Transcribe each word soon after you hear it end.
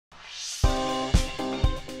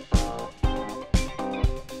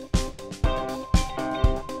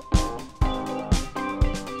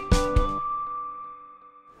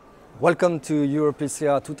Welcome to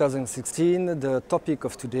EuroPCR 2016. The topic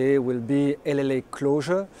of today will be LAA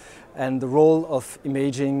closure and the role of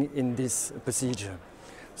imaging in this procedure.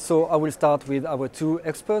 So I will start with our two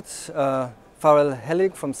experts,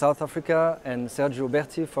 Hellig from South Africa and Sergio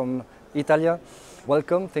Berti from Italy.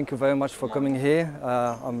 Welcome, thank you very much for coming here.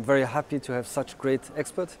 I'm very happy to have such great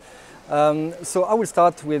experts. So I will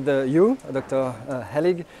start with you, Dr.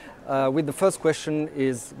 Hellig. With the first question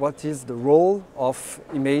is, what is the role of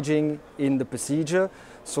imaging in the procedure?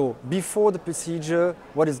 So before the procedure,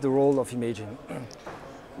 what is the role of imaging?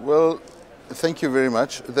 Well, thank you very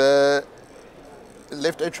much. The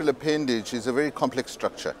left atrial appendage is a very complex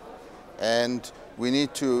structure, and we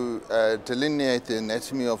need to delineate the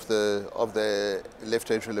anatomy of the left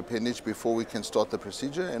atrial appendage before we can start the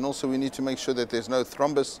procedure, and also we need to make sure that there's no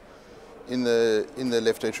thrombus in the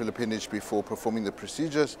left atrial appendage before performing the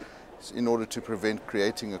procedures, in order to prevent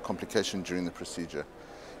creating a complication during the procedure.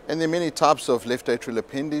 And there are many types of left atrial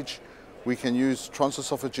appendage. We can use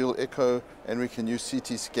transesophageal echo, and we can use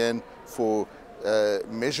CT scan for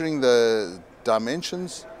measuring the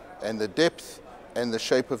dimensions and the depth and the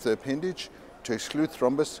shape of the appendage to exclude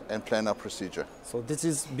thrombus and plan our procedure. So this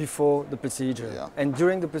is before the procedure. Yeah. And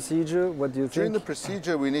during the procedure, what do you think? During the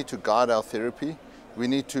procedure, we need to guide our therapy. We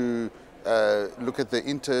need to look at the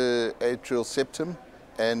interatrial septum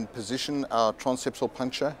and position our transeptal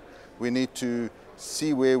puncture. We need to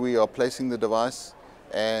see where we are placing the device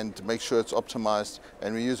and make sure it's optimized.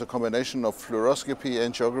 And we use a combination of fluoroscopy,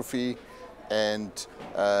 angiography, and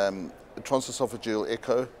transesophageal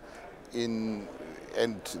echo. And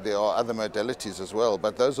there are other modalities as well,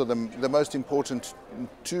 but those are the most important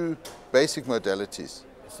two basic modalities.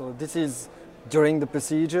 So this is during the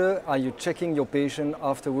procedure. Are you checking your patient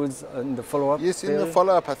afterwards in the follow-up? Yes, in the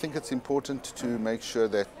follow-up, I think it's important to make sure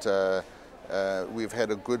that we've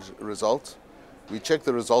had a good result. We check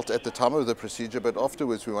the result at the time of the procedure, but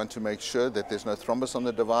afterwards we want to make sure that there's no thrombus on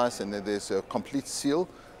the device and that there's a complete seal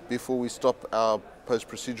before we stop our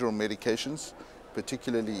post-procedural medications,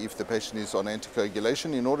 particularly if the patient is on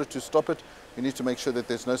anticoagulation. In order to stop it, we need to make sure that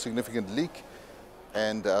there's no significant leak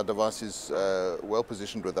and our device is well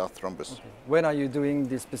positioned without thrombus. Okay. When are you doing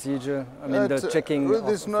this procedure? I mean, the checking. Well,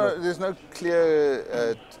 there's no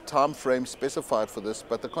clear time frame specified for this,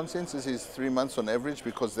 but the consensus is 3 months on average,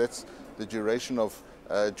 because that's the duration of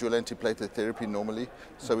dual antiplatelet therapy normally.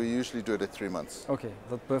 So we usually do it at 3 months. Okay,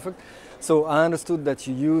 that's perfect. So I understood that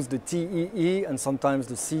you use the TEE and sometimes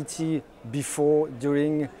the CT before,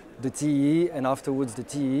 during the TEE and afterwards the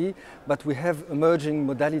TEE, but we have emerging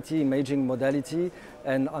modality, imaging modality,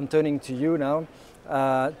 and I'm turning to you now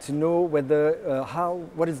to know whether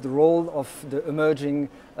what is the role of the emerging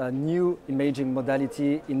new imaging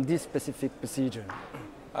modality in this specific procedure?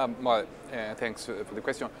 Thanks for the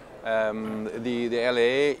question. The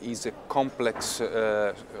LAA is a complex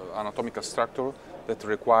anatomical structure that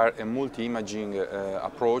requires a multi-imaging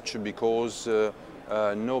approach, because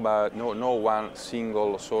no one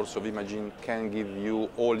single source of imaging can give you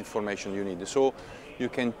all information you need. So you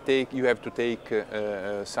have to take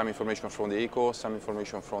some information from the echo, some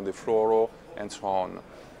information from the fluoro, and so on.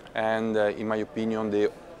 And in my opinion,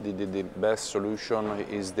 the best solution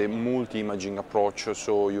is the multi-imaging approach,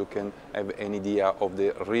 so you can have an idea of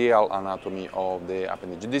the real anatomy of the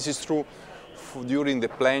appendage. This is true during the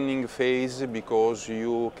planning phase, because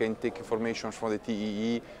you can take information from the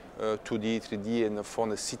TEE, 2D, 3D, and from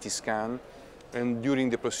the CT scan, and during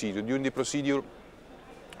the procedure. During the procedure,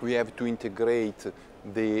 we have to integrate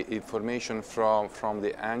the information from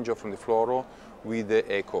the angio, from the fluoro, with the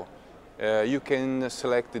echo. You can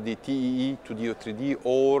select the TEE, 2D or 3D,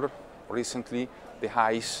 or recently the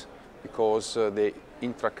HICE, because the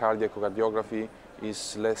intracardiac echocardiography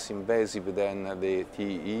is less invasive than the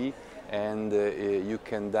TEE, and you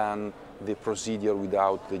can do the procedure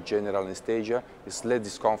without the general anesthesia. It's less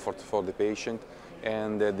discomfort for the patient,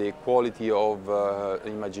 and the quality of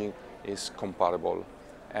imaging is comparable.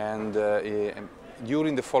 And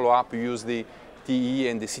during the follow-up, you use the TE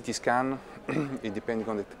and the CT scan, depending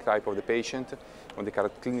on the type of the patient, on the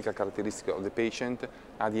clinical characteristics of the patient.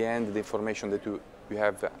 At the end, the information that you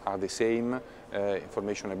have are the same,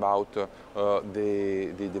 information about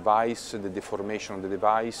the device, the deformation of the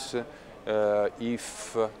device,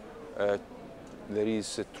 if there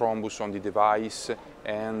is a thrombus on the device,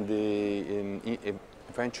 and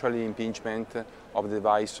eventually impingement of the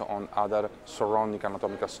device on other surrounding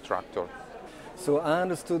anatomical structure. So I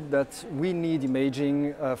understood that we need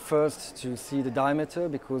imaging first to see the diameter,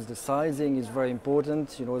 because the sizing is very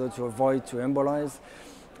important in order to avoid to embolize.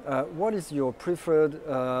 What is your preferred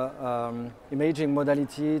imaging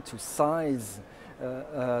modality to size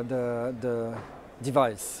the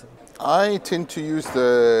device? I tend to use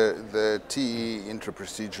the TE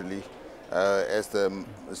intraprocedurally as the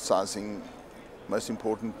sizing, most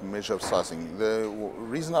important measure of sizing. The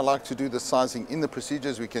reason I like to do the sizing in the procedure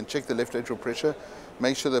is we can check the left atrial pressure,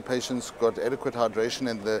 make sure the patient's got adequate hydration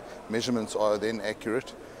and the measurements are then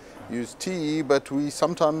accurate. Use TE, but we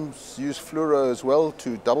sometimes use fluoro as well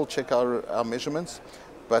to double check our measurements,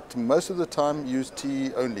 but most of the time use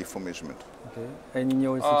TE only for measurement. Okay. And in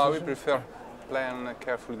your institution? We prefer plan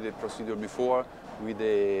carefully the procedure before with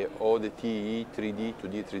all the TE, 3D,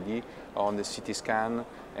 2D, 3D on the CT scan,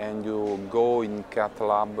 and you go in cath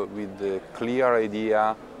lab with a clear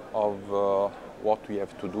idea of what we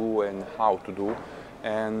have to do and how to do.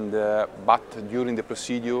 And but during the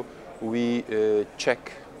procedure we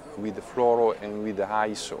check with the fluoro and with the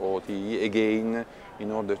ICE or TE again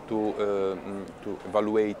in order to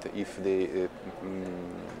evaluate if the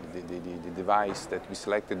device that we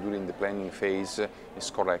selected during the planning phase is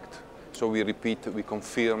correct. So we repeat, we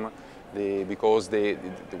confirm, because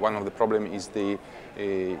one of the problems is the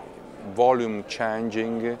volume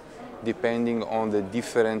changing depending on the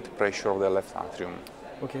different pressure of the left atrium.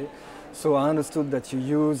 Okay. So I understood that you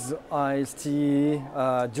use ICE TE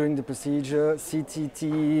during the procedure, CT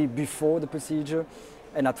TE before the procedure,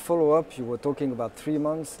 and at follow-up you were talking about 3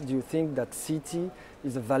 months. Do you think that CT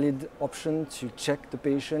is a valid option to check the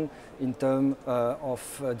patient in terms of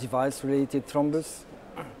device-related thrombus?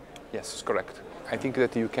 Yes, it's correct. I think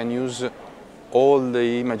that you can use all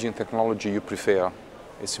the imaging technology you prefer.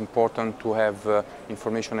 It's important to have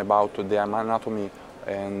information about the anatomy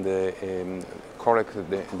and correct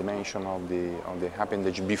the dimension of the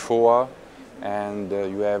appendage before, and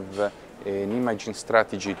you have an imaging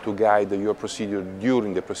strategy to guide your procedure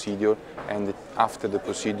during the procedure, and after the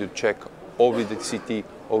procedure check or with the CT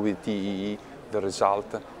or with TEE the result,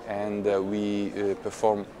 and we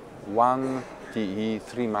perform one TE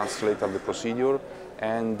 3 months later the procedure,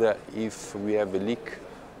 and if we have a leak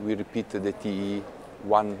we repeat the TE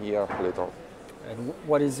 1 year later. And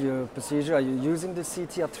what is your procedure? Are you using the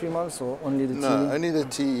CT at 3 months or only the TE? No, only the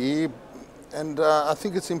TE. And I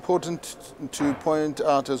think it's important to point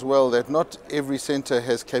out as well that not every center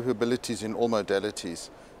has capabilities in all modalities.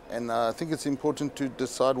 And I think it's important to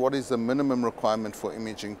decide what is the minimum requirement for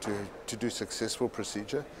imaging to do successful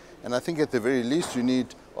procedure. And I think at the very least you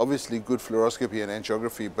need obviously good fluoroscopy and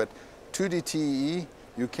angiography, but 2D TE,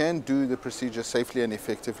 you can do the procedure safely and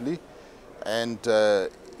effectively. And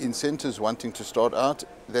in centers wanting to start out,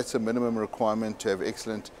 that's a minimum requirement to have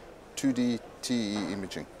excellent 2D TE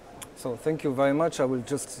imaging. So thank you very much. I will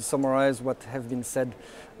just summarize what have been said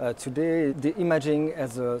today. The imaging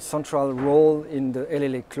has a central role in the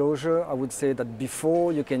LAA closure. I would say that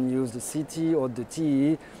before you can use the CT or the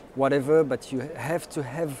TE, whatever, but you have to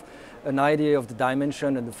have an idea of the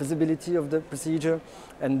dimension and the feasibility of the procedure.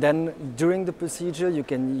 And then during the procedure you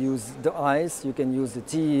can use the ICE, you can use the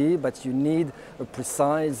TE, but you need a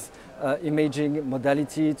precise imaging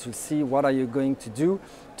modality to see what are you going to do,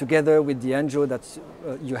 together with the angio that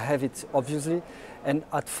you have it obviously, and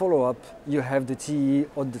at follow-up you have the TE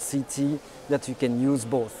or the CT that you can use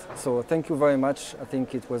both. So thank you very much. I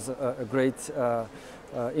think it was a great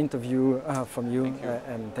interview from you,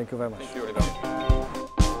 and thank you very much. Thank you, Hellig.